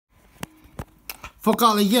Fuck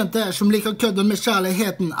alle jenter som liker kødde med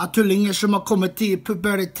kjærligheten, er tullinger som har kommet til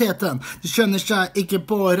puberteten. De skjønner seg ikke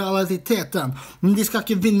på realiteten, men de skal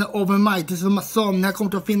ikke vinne over meg. De som er sånn, jeg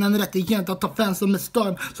kommer til å finne en rette jenta, ta fansen med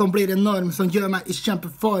storm, som blir enorm, som gjør meg i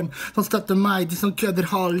kjempeform, som støtter meg. De som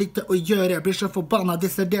kødder har lite å gjøre, blir så forbanna,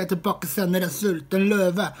 de ser det tilbake, sender en sulten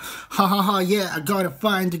løve. Ha, yeah, I gotta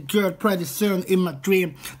find the girl pretty soon in my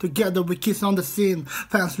dream. Together we kiss on the scene,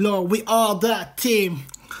 fans love, we are that team.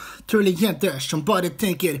 Tullejenter som bare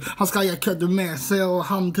tenker, han skal jeg kødde med, så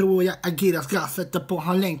han tror jeg er gira, skal sette på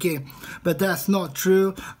han lenker. But that's not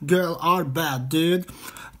true, girl are bad, dude.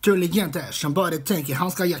 Tullejenter som bare tenker,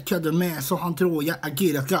 han skal jeg kødde med, så han tror jeg er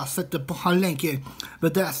gira, skal sette på han lenker.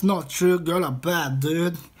 But that's not true, girl are bad,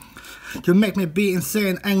 dude. You make me be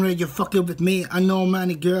insane, angry, you fucking with me. I know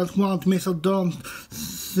many girls want me, so don't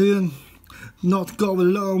soon not go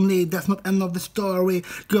lonely, that's not end of the story.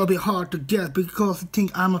 Girl be hard to get because you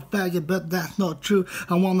think I'm a faggot, but that's not true.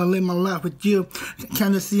 I wanna live my life with you.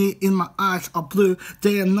 Can you see in my eyes are blue?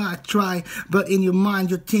 Day and night try, but in your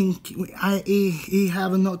mind you think I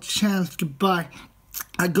have no chance. Goodbye,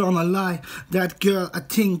 I gonna lie, that girl I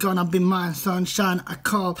think gonna be mine. Sunshine I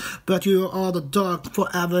call, but you are the dark,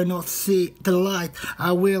 forever not see the light.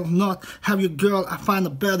 I will not have you, girl, I find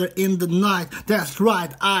it better in the night. That's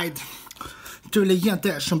right,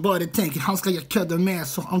 Tullejenter som bare tenker, han skal jeg kødde med,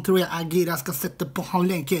 så han tror jeg er gira, skal sette på han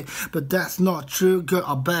lenker. But that's not true, girl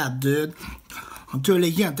are bad, dude.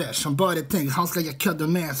 Tullejenter som bare tenker, han skal jeg kødde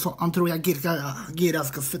med, så han tror jeg gira,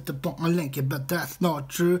 skal sette på han lenker. But that's not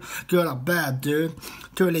true, girl are bad, dude.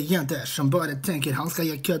 Tullejenter som bare tenker, han skal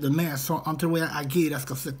jeg kødde med, så han tror jeg er gira,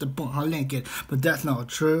 skal sette på han lenker. But that's not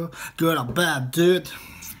true, girl are bad, dude.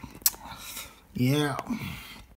 Yeah.